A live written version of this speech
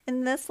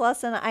In this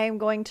lesson, I am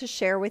going to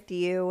share with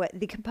you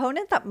the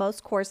component that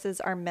most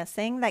courses are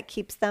missing that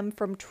keeps them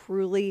from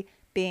truly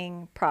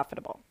being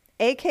profitable,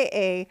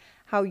 aka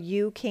how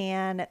you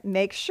can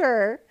make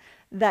sure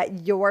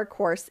that your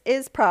course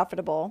is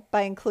profitable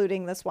by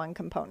including this one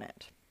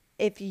component.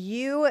 If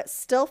you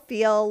still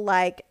feel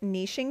like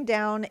niching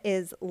down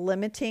is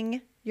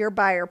limiting your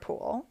buyer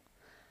pool,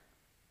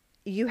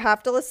 you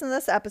have to listen to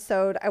this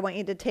episode. I want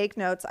you to take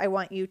notes. I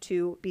want you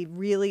to be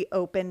really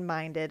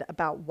open-minded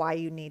about why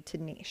you need to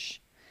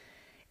niche.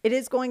 It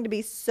is going to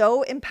be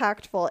so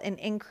impactful in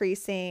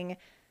increasing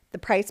the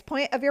price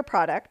point of your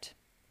product,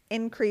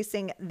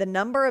 increasing the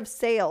number of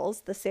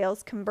sales, the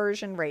sales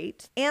conversion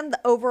rate, and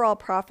the overall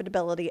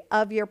profitability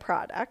of your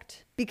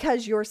product,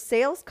 because your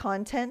sales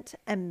content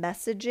and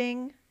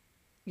messaging,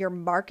 your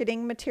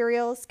marketing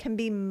materials can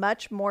be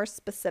much more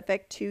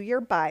specific to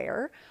your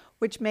buyer,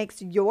 which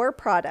makes your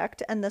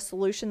product and the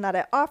solution that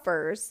it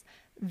offers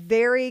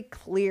very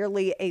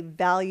clearly a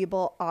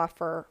valuable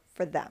offer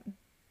for them.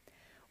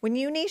 When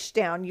you niche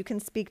down, you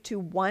can speak to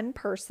one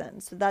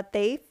person so that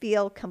they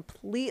feel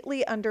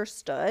completely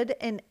understood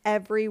in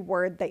every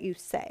word that you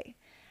say.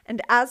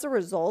 And as a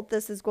result,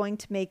 this is going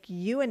to make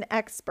you an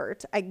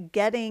expert at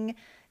getting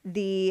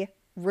the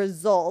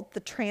result, the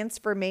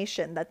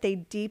transformation that they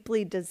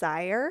deeply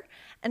desire,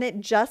 and it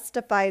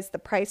justifies the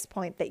price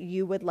point that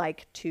you would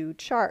like to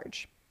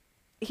charge.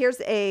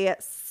 Here's a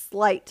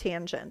slight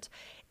tangent.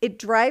 It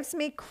drives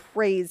me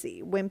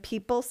crazy when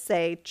people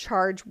say,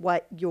 charge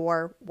what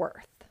you're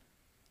worth.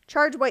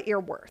 Charge what you're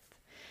worth.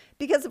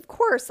 Because of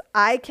course,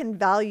 I can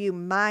value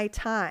my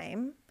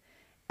time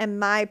and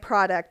my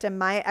product and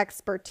my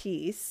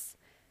expertise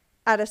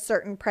at a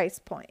certain price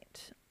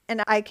point.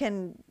 And I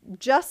can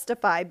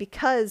justify,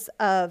 because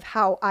of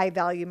how I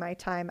value my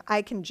time,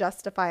 I can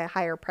justify a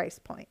higher price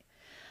point.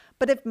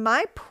 But if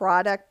my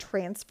product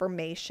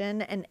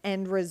transformation and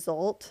end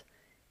result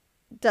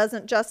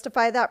doesn't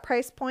justify that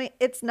price point,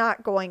 it's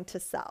not going to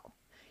sell.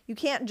 You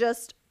can't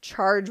just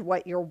charge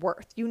what you're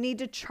worth. You need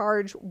to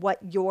charge what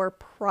your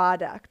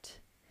product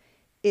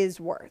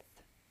is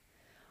worth.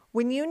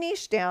 When you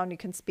niche down, you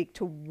can speak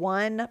to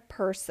one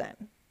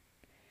person.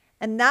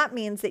 And that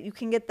means that you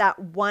can get that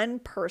one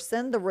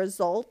person the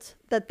result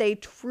that they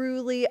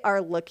truly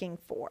are looking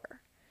for.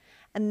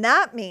 And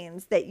that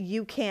means that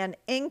you can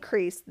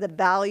increase the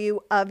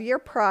value of your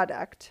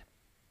product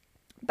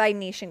by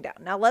niching down.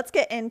 Now let's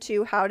get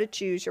into how to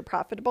choose your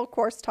profitable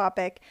course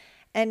topic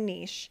and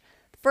niche.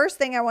 The first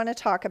thing I want to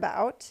talk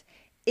about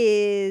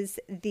is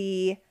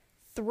the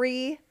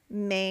 3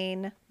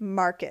 main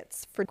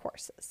markets for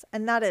courses,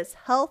 and that is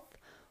health,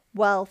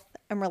 wealth,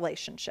 and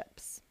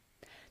relationships.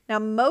 Now,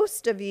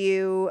 most of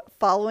you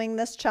following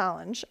this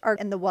challenge are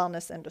in the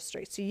wellness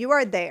industry. So you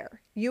are there.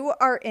 You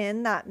are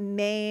in that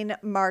main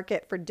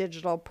market for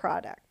digital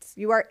products.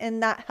 You are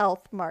in that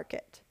health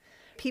market.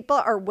 People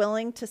are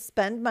willing to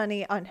spend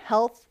money on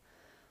health,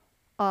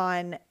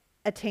 on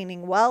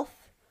attaining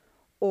wealth,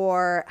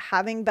 or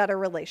having better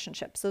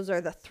relationships. Those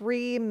are the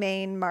 3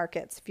 main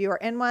markets. If you are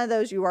in one of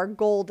those, you are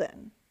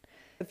golden.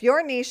 If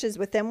your niche is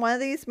within one of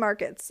these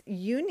markets,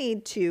 you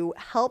need to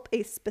help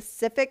a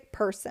specific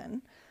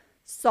person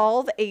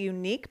solve a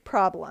unique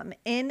problem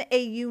in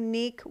a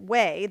unique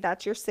way.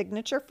 That's your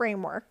signature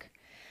framework.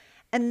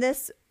 And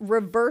this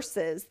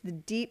reverses the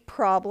deep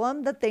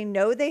problem that they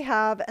know they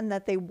have and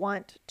that they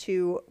want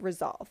to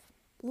resolve.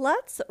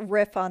 Let's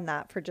riff on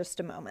that for just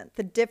a moment.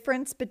 The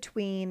difference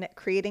between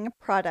creating a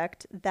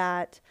product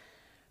that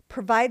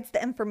provides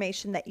the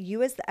information that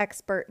you as the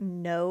expert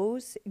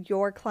knows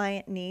your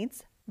client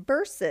needs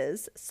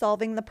versus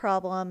solving the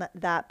problem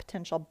that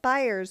potential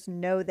buyers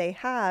know they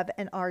have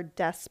and are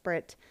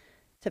desperate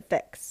to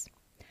fix.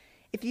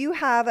 If you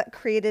have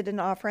created an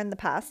offer in the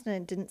past and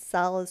it didn't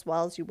sell as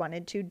well as you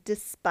wanted to,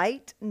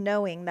 despite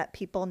knowing that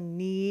people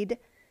need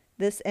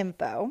this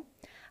info,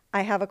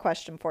 I have a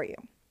question for you.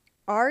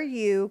 Are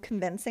you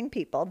convincing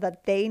people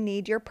that they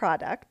need your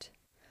product,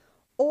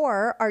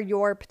 or are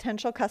your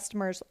potential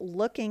customers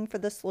looking for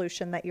the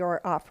solution that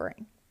you're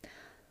offering?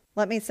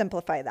 Let me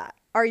simplify that.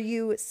 Are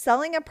you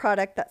selling a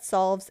product that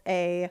solves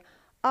a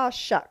 "aw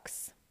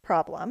shucks"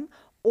 problem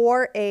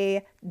or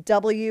a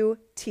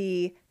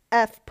WTF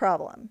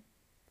problem?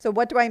 So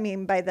what do I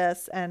mean by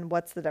this, and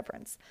what's the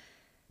difference?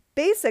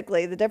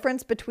 Basically, the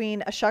difference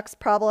between a shucks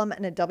problem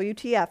and a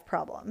WTF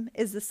problem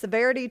is the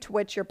severity to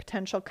which your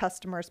potential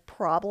customer's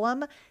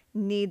problem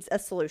needs a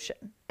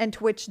solution and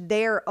to which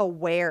they're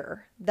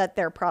aware that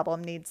their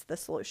problem needs the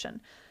solution.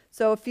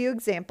 So a few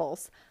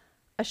examples.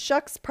 A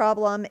shucks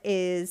problem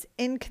is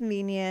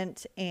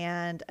inconvenient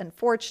and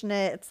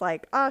unfortunate. It's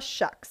like, "ah,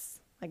 shucks."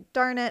 Like,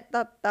 darn it,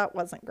 that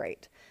wasn't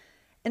great.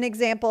 An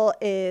example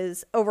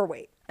is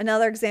overweight.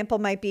 Another example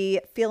might be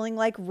feeling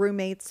like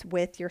roommates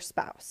with your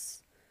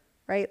spouse,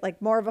 right?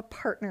 Like more of a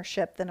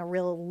partnership than a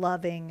real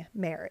loving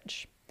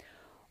marriage.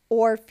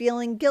 Or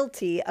feeling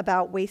guilty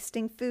about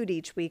wasting food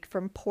each week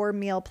from poor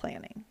meal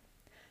planning.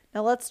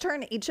 Now let's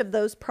turn each of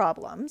those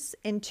problems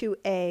into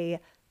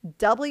a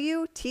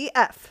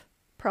WTF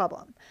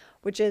problem.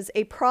 which is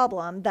a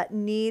problem that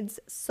needs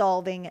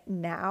solving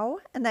now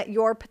and that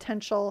your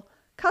potential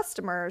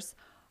customers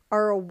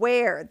are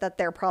aware that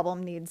their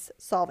problem needs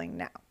solving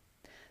now.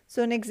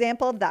 So an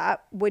example of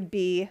that would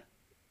be,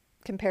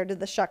 compared to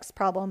the shucks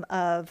problem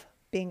of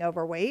being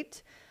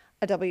overweight,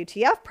 a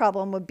WTF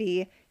problem would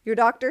be your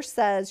doctor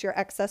says your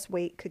excess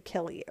weight could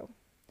kill you.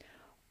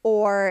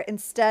 Or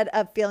instead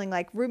of feeling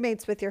like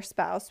roommates with your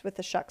spouse with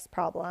the shucks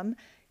problem,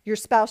 your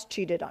spouse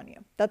cheated on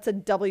you. That's a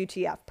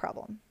WTF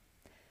problem.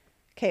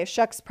 Okay, a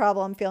shucks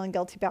problem, feeling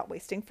guilty about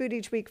wasting food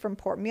each week from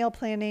poor meal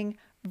planning,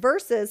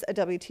 versus a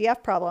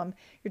WTF problem.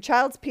 Your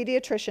child's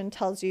pediatrician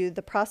tells you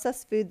the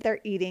processed food they're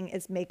eating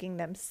is making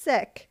them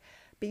sick,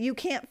 but you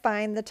can't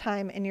find the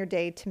time in your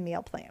day to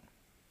meal plan.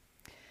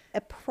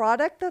 A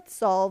product that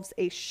solves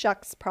a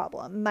shucks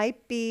problem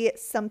might be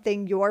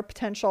something your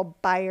potential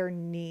buyer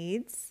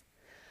needs,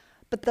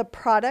 but the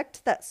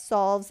product that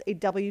solves a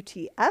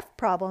WTF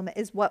problem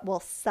is what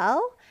will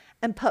sell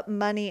and put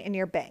money in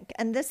your bank.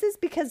 And this is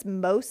because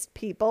most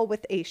people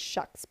with a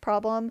shucks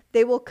problem,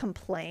 they will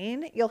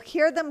complain. You'll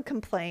hear them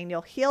complain.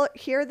 You'll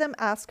hear them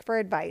ask for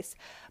advice,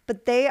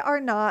 but they are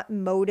not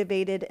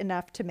motivated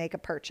enough to make a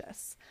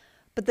purchase.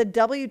 But the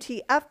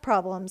WTF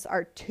problems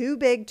are too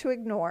big to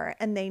ignore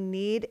and they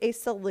need a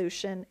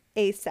solution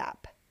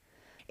ASAP.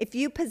 If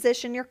you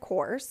position your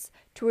course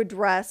to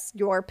address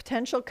your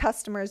potential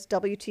customer's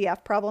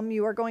WTF problem,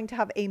 you are going to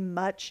have a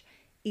much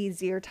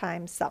easier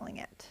time selling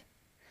it.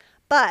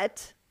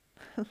 But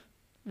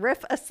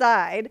riff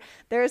aside,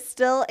 there is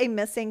still a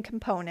missing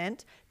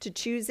component to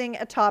choosing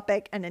a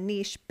topic and a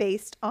niche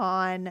based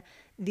on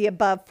the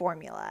above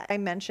formula. I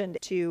mentioned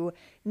to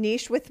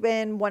niche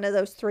within one of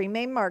those three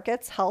main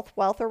markets, health,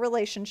 wealth, or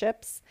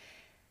relationships,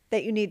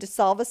 that you need to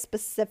solve a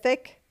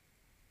specific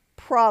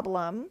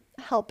problem,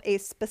 help a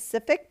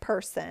specific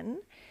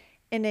person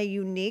in a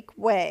unique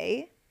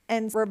way,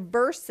 and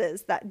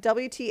reverses that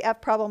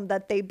WTF problem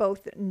that they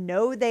both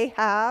know they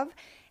have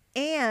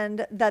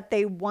and that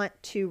they want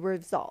to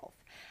resolve.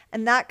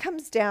 And that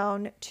comes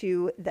down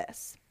to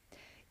this.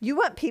 You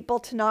want people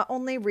to not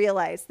only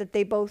realize that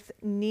they both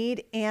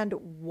need and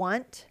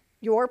want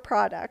your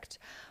product,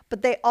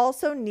 but they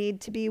also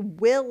need to be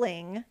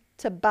willing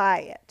to buy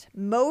it,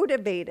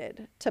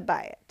 motivated to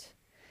buy it.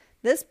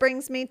 This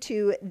brings me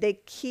to the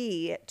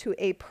key to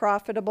a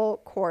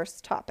profitable course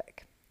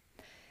topic.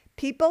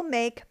 People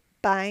make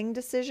buying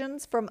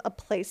decisions from a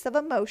place of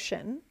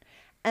emotion,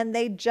 and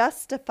they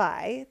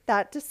justify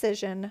that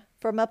decision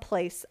from a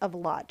place of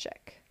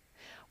logic,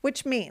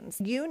 which means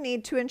you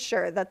need to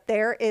ensure that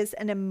there is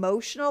an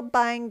emotional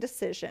buying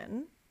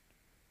decision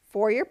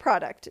for your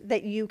product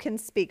that you can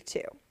speak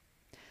to.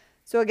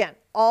 So again,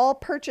 all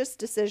purchase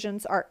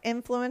decisions are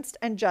influenced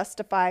and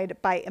justified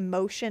by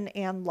emotion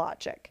and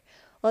logic.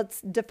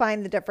 Let's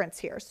define the difference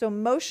here. So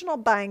emotional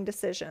buying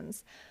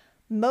decisions,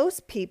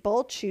 most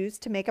people choose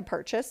to make a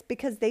purchase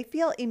because they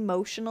feel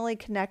emotionally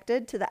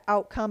connected to the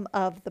outcome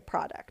of the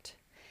product.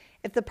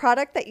 If the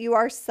product that you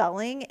are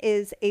selling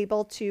is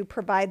able to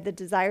provide the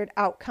desired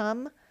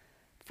outcome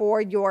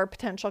for your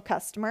potential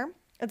customer,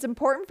 it's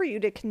important for you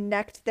to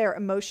connect their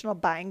emotional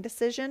buying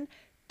decision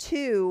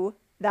to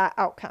that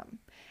outcome.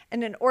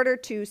 And in order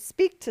to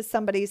speak to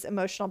somebody's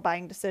emotional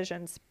buying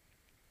decisions,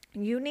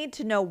 you need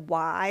to know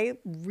why,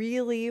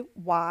 really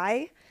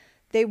why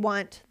they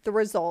want the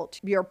result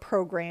your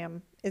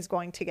program is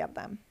going to give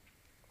them.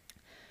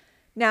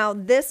 Now,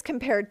 this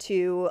compared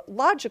to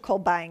logical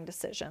buying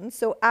decisions.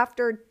 So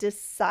after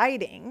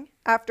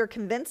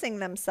convincing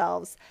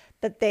themselves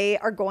that they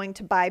are going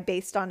to buy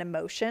based on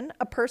emotion,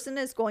 a person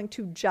is going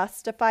to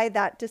justify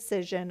that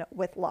decision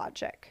with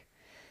logic.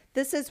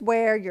 This is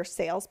where your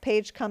sales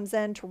page comes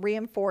in to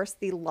reinforce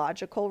the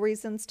logical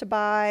reasons to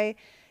buy.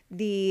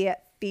 The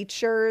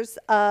features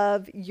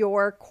of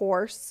your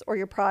course or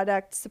your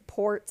product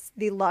supports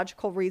the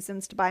logical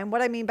reasons to buy. And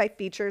what I mean by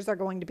features are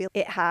going to be,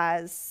 it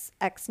has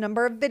X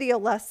number of video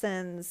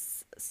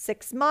lessons,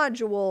 6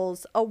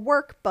 modules, a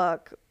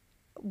workbook,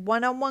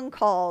 one-on-one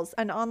calls,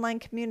 an online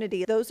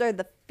community. Those are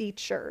the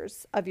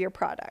features of your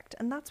product.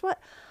 And that's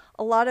what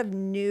a lot of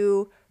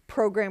new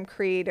program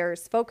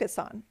creators focus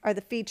on, are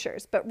the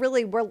features. But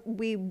really,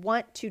 we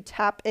want to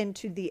tap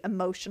into the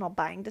emotional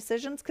buying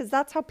decisions because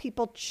that's how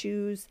people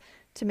choose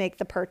to make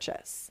the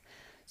purchase.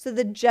 So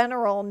the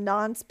general,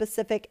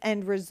 non-specific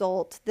end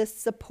result, this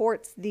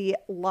supports the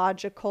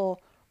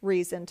logical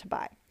reason to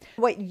buy.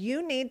 What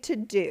you need to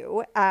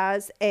do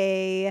as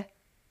a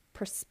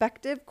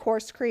prospective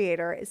course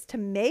creator is to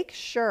make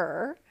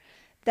sure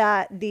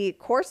that the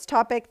course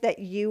topic that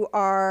you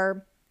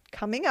are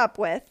coming up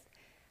with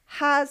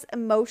has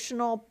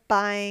emotional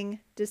buying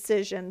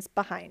decisions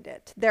behind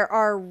it. There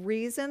are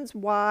reasons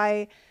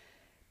why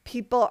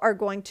people are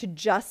going to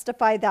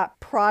justify that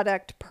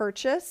product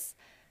purchase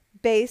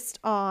based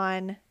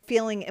on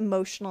feeling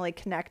emotionally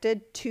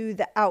connected to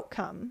the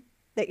outcome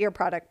that your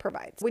product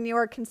provides. When you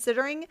are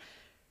considering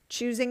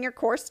choosing your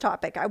course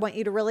topic, I want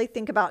you to really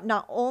think about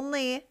not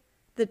only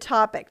the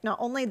topic, not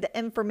only the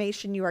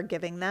information you are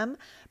giving them,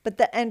 but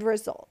the end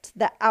result,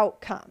 the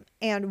outcome,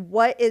 and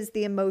what is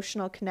the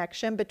emotional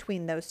connection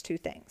between those two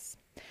things.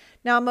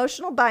 Now,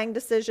 emotional buying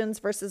decisions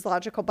versus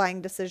logical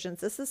buying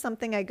decisions. This is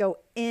something I go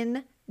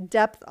in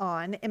depth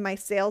on in my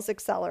Sales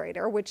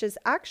Accelerator, which is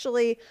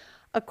actually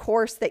a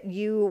course that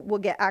you will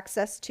get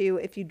access to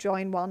if you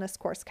join Wellness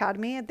Course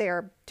Academy.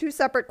 They're two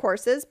separate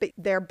courses, but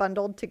they're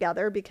bundled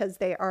together because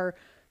they are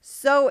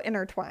so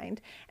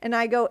intertwined. And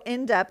I go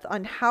in depth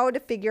on how to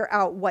figure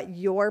out what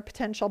your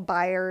potential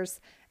buyers'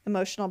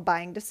 emotional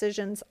buying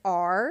decisions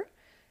are.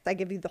 I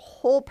give you the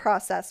whole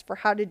process for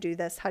how to do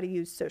this, how to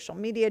use social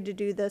media to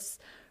do this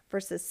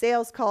versus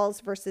sales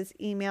calls versus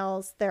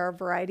emails. There are a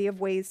variety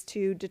of ways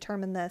to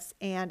determine this,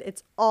 and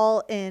it's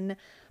all in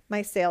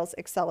my Sales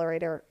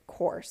Accelerator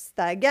course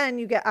that, again,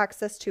 you get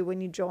access to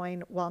when you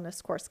join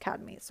Wellness Course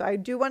Academy. So I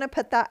do want to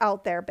put that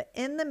out there. But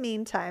in the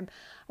meantime,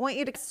 I want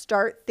you to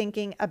start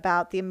thinking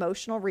about the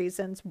emotional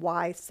reasons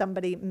why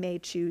somebody may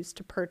choose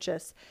to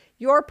purchase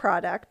your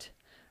product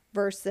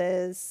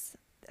versus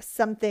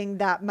something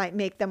that might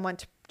make them want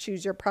to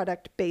choose your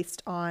product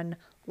based on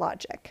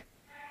logic.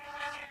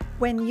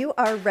 When you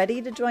are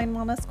ready to join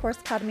Wellness Course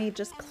Academy,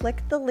 just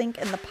click the link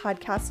in the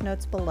podcast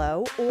notes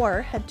below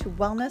or head to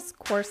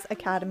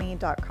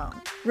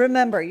wellnesscourseacademy.com.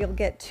 Remember, you'll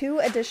get 2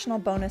 additional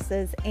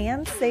bonuses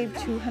and save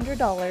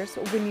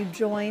 $200 when you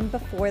join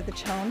before the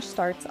challenge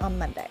starts on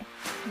Monday.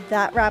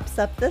 That wraps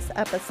up this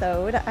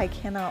episode. I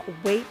cannot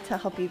wait to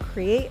help you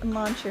create and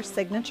launch your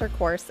signature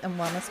course in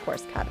Wellness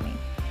Course Academy.